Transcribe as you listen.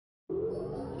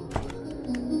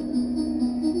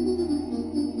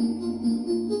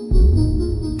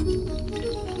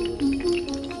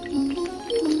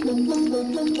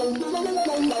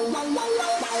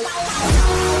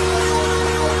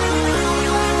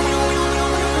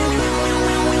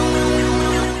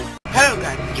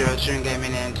Hello, Stream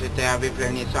Gaming, and today I'll be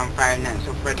playing some Five Nights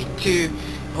at Freddy 2.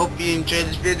 Hope you enjoyed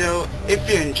this video. If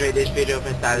you enjoyed this video,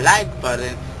 press that like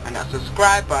button and that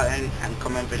subscribe button and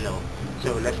comment below.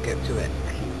 So let's get to it.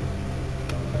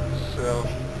 So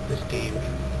this game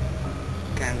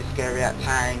can be scary at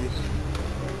times.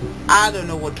 I don't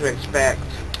know what to expect,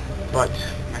 but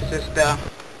my sister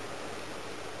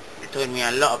told me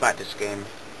a lot about this game.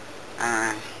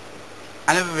 I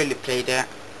never really played it.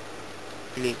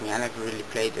 Believe me, I never really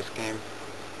played this game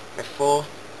before.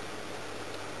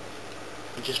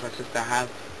 It's just my sister has.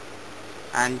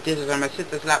 And this is on my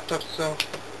sister's laptop, so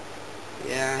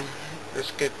yeah,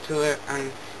 let's get to it.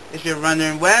 And if you're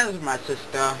wondering where's my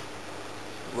sister,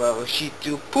 well, she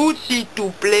too pussy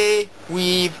to play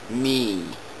with me.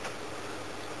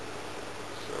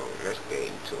 So let's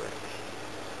get into it.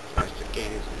 As the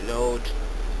games load.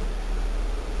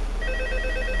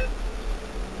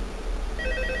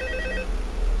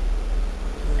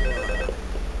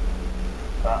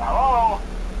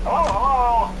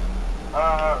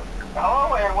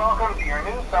 Hello and welcome to your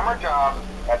new summer job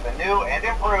at the new and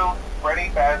improved Freddy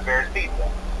Fazbear's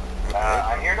Pizza.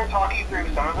 I'm here to talk you through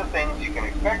some of the things you can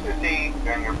expect to see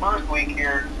during your first week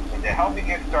here and to help you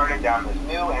get started down this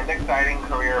new and exciting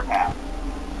career path.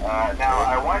 Now,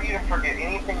 I want you to forget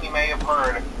anything you may have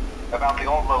heard about the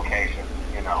old location,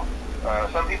 you know.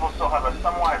 Some people still have a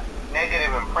somewhat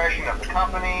negative impression of the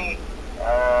company.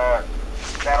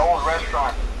 That old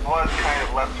restaurant was kind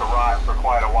of left to rot for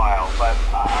quite a while, but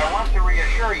I want to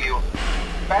reassure you,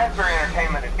 Fazbear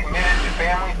Entertainment is committed to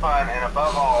family fun and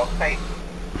above all, safety.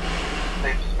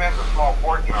 They've spent a small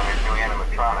fortune on these new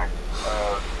animatronics.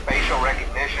 Facial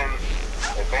recognition,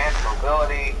 advanced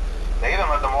mobility, they even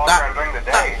let them walk around during the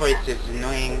day. That voice is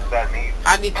annoying. That neat.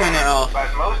 How do you turn it off?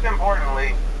 But most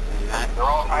importantly, they're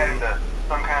all tied into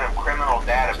some kind of criminal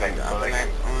database so they can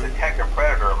detect a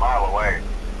predator a mile away.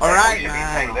 Alright,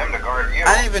 man. Them to guard you.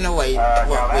 I don't even know what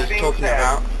he's talking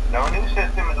about. No new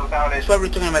system is without its. He's probably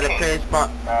talking about the players,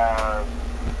 but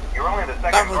you're only the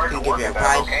second guard to work at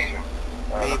that location.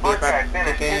 The first guy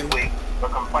finished this week,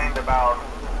 but complained about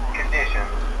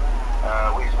conditions.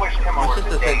 We switched him over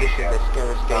to day shift.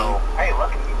 So, hey,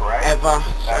 look at you, right? Ever.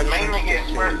 Mainly he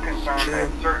expressed concern that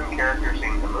certain characters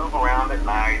seem to move around at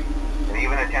night and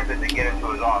even attempted to get into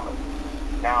his office.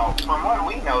 Now, from what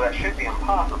we know, that should be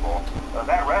impossible.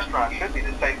 That restaurant should be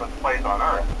the safest place on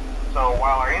Earth. So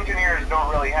while our engineers don't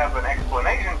really have an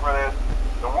explanation for this,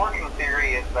 the working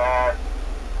theory is that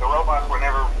the robots were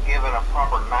never given a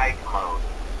proper night mode.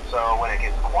 So when it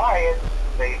gets quiet,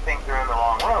 they think they're in the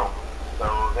wrong room. So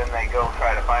then they go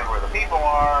try to find where the people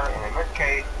are, and in this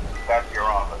case, that's your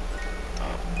office.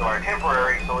 So our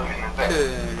temporary solution is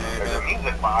this. There's a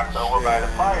music box over by the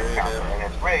fire counter, and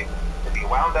it's rigged to be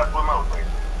wound up remotely.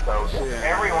 So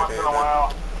every once in a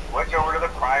while, switch over to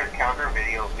the prize counter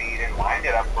video feed and wind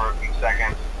it up for a few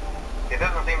seconds. It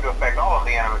doesn't seem to affect all of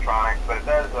the animatronics, but it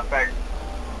does affect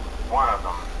one of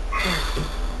them.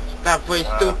 That boy's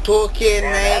still talking,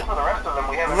 mate. As for the rest of them,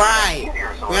 we have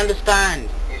we understand.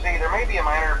 You see, there may be a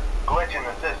minor glitch in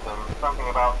the system, something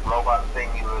about robots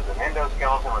seeing you as an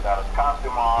endoskeleton without his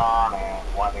costume on and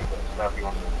wanting to stuff you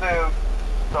into the suit.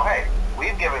 So hey,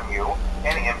 we've given you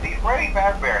an empty Freddy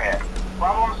Fazbear head.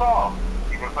 Problem solved.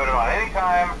 You can put it on any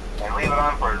time and leave it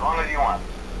on for as long as you want.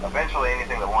 Eventually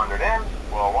anything that wandered in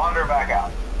will wander back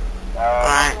out.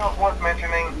 Something else worth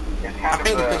mentioning is kind I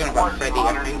think they're talking about Freddy.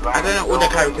 I don't know all the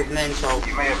characters' names, so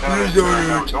you may have noticed there are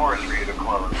no doors for you to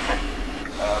close.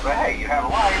 But hey, you have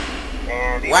light,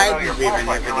 and even though your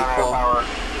flashlight is running out of power,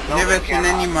 you never seen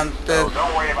any monsters, so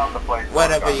don't worry about the place.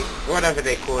 whatever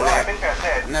they call it. I think that's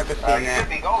it. Never seen it,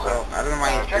 so I don't know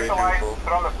why he's check doing the lights, for.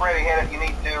 put on the Freddy head if you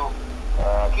need to.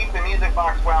 Keep the music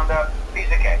box wound up. Piece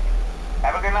of cake.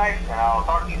 Have a good night, and I'll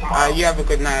talk to you tomorrow. You have a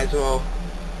good night as well.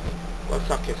 Well,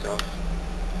 fuck yourself.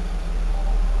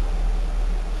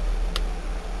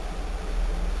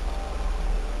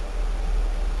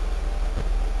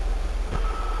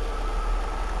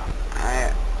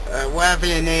 Whatever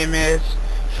your name is,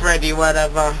 Freddy,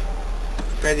 whatever.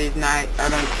 Freddy's night, I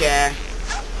don't care.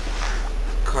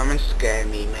 Come and scare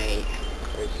me, mate.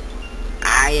 'Cause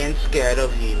I ain't scared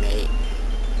of you, mate.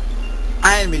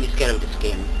 I ain't really scared of this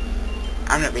game.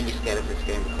 I'm not really scared of this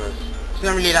game because it's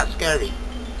not really that scary.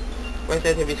 What's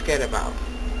there to be scared about?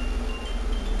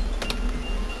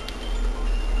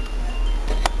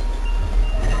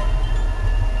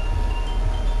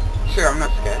 Sure, I'm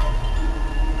not scared.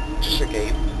 Just a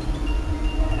game.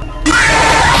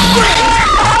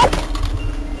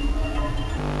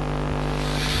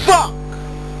 Fuck!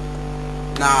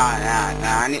 Nah.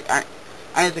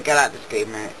 I need to get out of this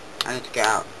game, mate. I need to get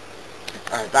out.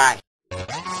 Alright, bye.